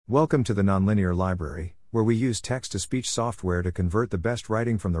Welcome to the Nonlinear Library, where we use text-to-speech software to convert the best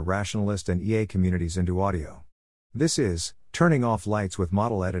writing from the rationalist and EA communities into audio. This is Turning Off Lights with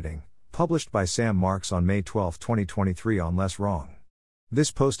Model Editing, published by Sam Marks on May 12, 2023 on Less Wrong. This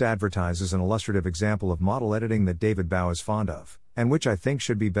post advertises an illustrative example of model editing that David Bow is fond of, and which I think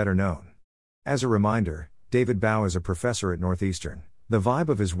should be better known. As a reminder, David Bow is a professor at Northeastern. The vibe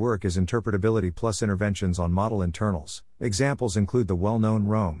of his work is interpretability plus interventions on model internals. Examples include the well-known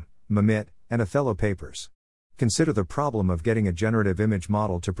Rome, Mamit, and Othello papers. Consider the problem of getting a generative image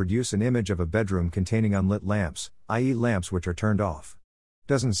model to produce an image of a bedroom containing unlit lamps, i.e. lamps which are turned off.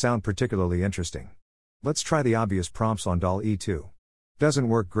 Doesn't sound particularly interesting. Let's try the obvious prompts on DALL-E 2. Doesn't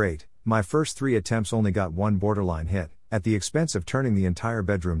work great. My first 3 attempts only got one borderline hit, at the expense of turning the entire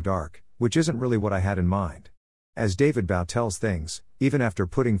bedroom dark, which isn't really what I had in mind. As David Bow tells things, even after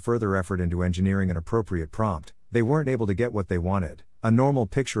putting further effort into engineering an appropriate prompt, they weren't able to get what they wanted, a normal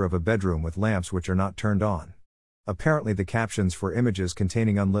picture of a bedroom with lamps which are not turned on. Apparently the captions for images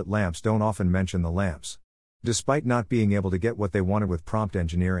containing unlit lamps don't often mention the lamps. Despite not being able to get what they wanted with prompt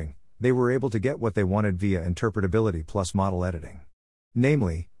engineering, they were able to get what they wanted via interpretability plus model editing.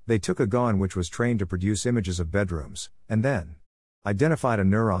 Namely, they took a GAN which was trained to produce images of bedrooms, and then identified a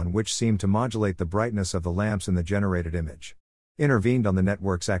neuron which seemed to modulate the brightness of the lamps in the generated image. Intervened on the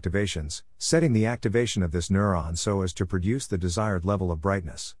network's activations, setting the activation of this neuron so as to produce the desired level of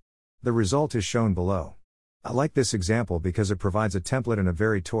brightness. The result is shown below. I like this example because it provides a template and a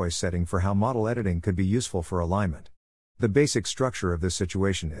very toy setting for how model editing could be useful for alignment. The basic structure of this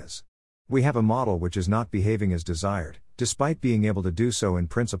situation is: we have a model which is not behaving as desired, despite being able to do so in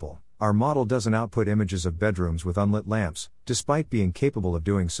principle. Our model doesn't output images of bedrooms with unlit lamps, despite being capable of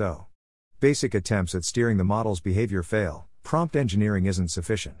doing so. Basic attempts at steering the model's behavior fail, prompt engineering isn't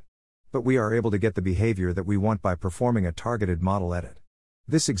sufficient. But we are able to get the behavior that we want by performing a targeted model edit.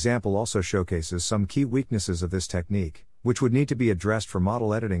 This example also showcases some key weaknesses of this technique, which would need to be addressed for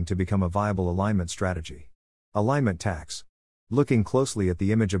model editing to become a viable alignment strategy. Alignment tax. Looking closely at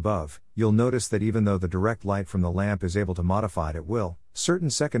the image above, you'll notice that even though the direct light from the lamp is able to modify it at will, certain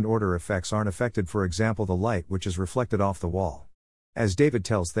second-order effects aren't affected, for example the light which is reflected off the wall. As David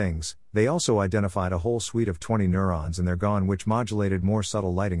tells things, they also identified a whole suite of 20 neurons in their GAN which modulated more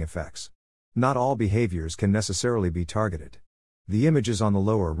subtle lighting effects. Not all behaviors can necessarily be targeted. The images on the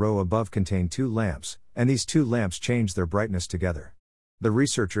lower row above contain 2 lamps, and these 2 lamps change their brightness together. The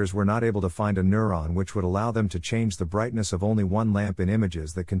researchers were not able to find a neuron which would allow them to change the brightness of only one lamp in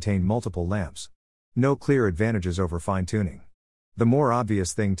images that contained multiple lamps. No clear advantages over fine-tuning. The more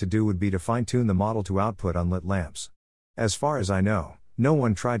obvious thing to do would be to fine-tune the model to output unlit lamps. As far as I know, no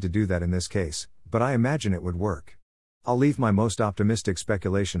one tried to do that in this case, but I imagine it would work. I'll leave my most optimistic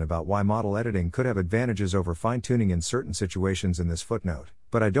speculation about why model editing could have advantages over fine-tuning in certain situations in this footnote,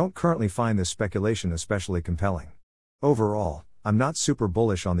 but I don't currently find this speculation especially compelling. Overall, I'm not super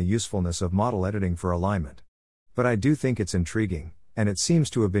bullish on the usefulness of model editing for alignment. But I do think it's intriguing, and it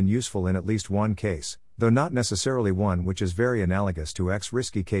seems to have been useful in at least one case, though not necessarily one which is very analogous to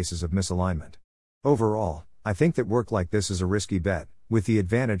risky cases of misalignment. Overall, I think that work like this is a risky bet, with the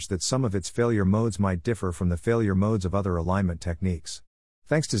advantage that some of its failure modes might differ from the failure modes of other alignment techniques.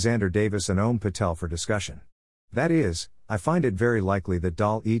 Thanks to Xander Davis and Om Patel for discussion. That is, I find it very likely that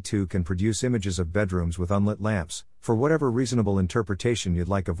DALL-E 2 can produce images of bedrooms with unlit lamps, for whatever reasonable interpretation you'd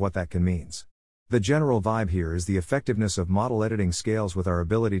like of what that can means. The general vibe here is the effectiveness of model editing scales with our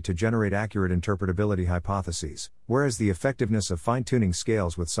ability to generate accurate interpretability hypotheses, whereas the effectiveness of fine-tuning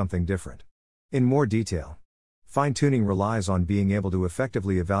scales with something different. In more detail, fine-tuning relies on being able to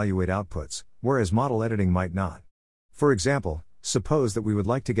effectively evaluate outputs, whereas model editing might not. For example, suppose that we would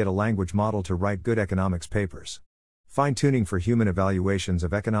like to get a language model to write good economics papers. Fine-tuning for human evaluations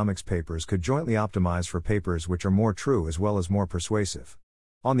of economics papers could jointly optimize for papers which are more true as well as more persuasive.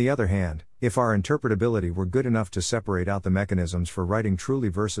 On the other hand, if our interpretability were good enough to separate out the mechanisms for writing truly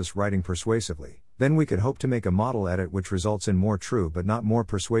versus writing persuasively, then we could hope to make a model edit which results in more true but not more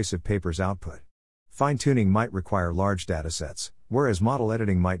persuasive papers output. Fine-tuning might require large datasets, whereas model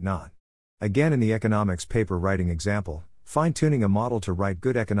editing might not. Again, in the economics paper writing example, fine-tuning a model to write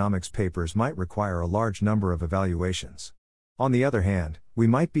good economics papers might require a large number of evaluations. On the other hand, we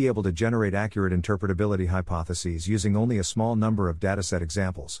might be able to generate accurate interpretability hypotheses using only a small number of dataset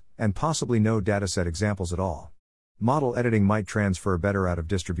examples, and possibly no dataset examples at all. Model editing might transfer better out of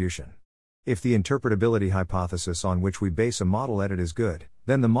distribution. If the interpretability hypothesis on which we base a model edit is good,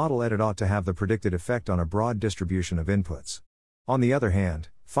 then the model edit ought to have the predicted effect on a broad distribution of inputs. On the other hand,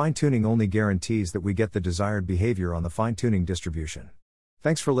 fine-tuning only guarantees that we get the desired behavior on the fine-tuning distribution.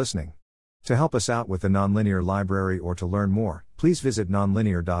 Thanks for listening. To help us out with the Nonlinear Library or to learn more, please visit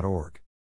nonlinear.org.